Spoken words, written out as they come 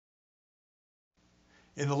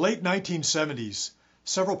In the late 1970s,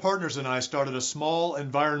 several partners and I started a small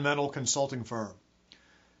environmental consulting firm.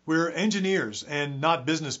 We're engineers and not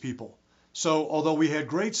business people, so although we had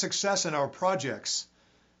great success in our projects,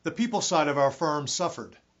 the people side of our firm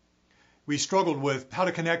suffered. We struggled with how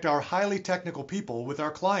to connect our highly technical people with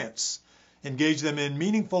our clients, engage them in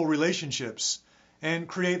meaningful relationships, and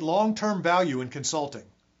create long-term value in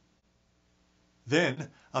consulting. Then,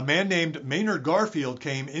 a man named Maynard Garfield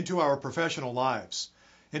came into our professional lives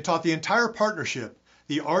and taught the entire partnership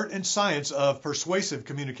the art and science of persuasive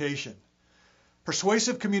communication.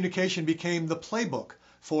 Persuasive communication became the playbook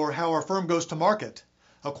for how our firm goes to market,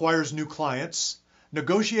 acquires new clients,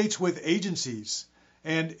 negotiates with agencies,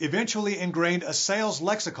 and eventually ingrained a sales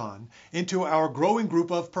lexicon into our growing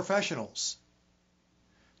group of professionals.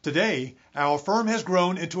 Today, our firm has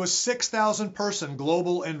grown into a 6,000-person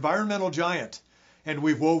global environmental giant, and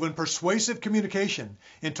we've woven persuasive communication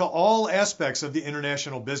into all aspects of the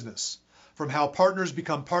international business, from how partners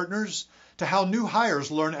become partners to how new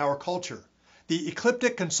hires learn our culture. The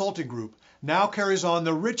Ecliptic Consulting Group now carries on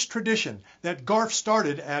the rich tradition that Garf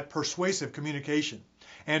started at Persuasive Communication,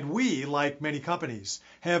 and we, like many companies,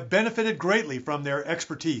 have benefited greatly from their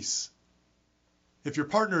expertise. If your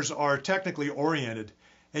partners are technically oriented,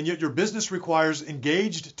 and yet your business requires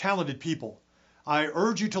engaged, talented people, I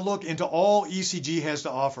urge you to look into all ECG has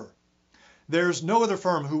to offer. There's no other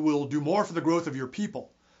firm who will do more for the growth of your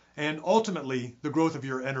people, and ultimately the growth of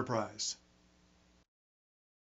your enterprise.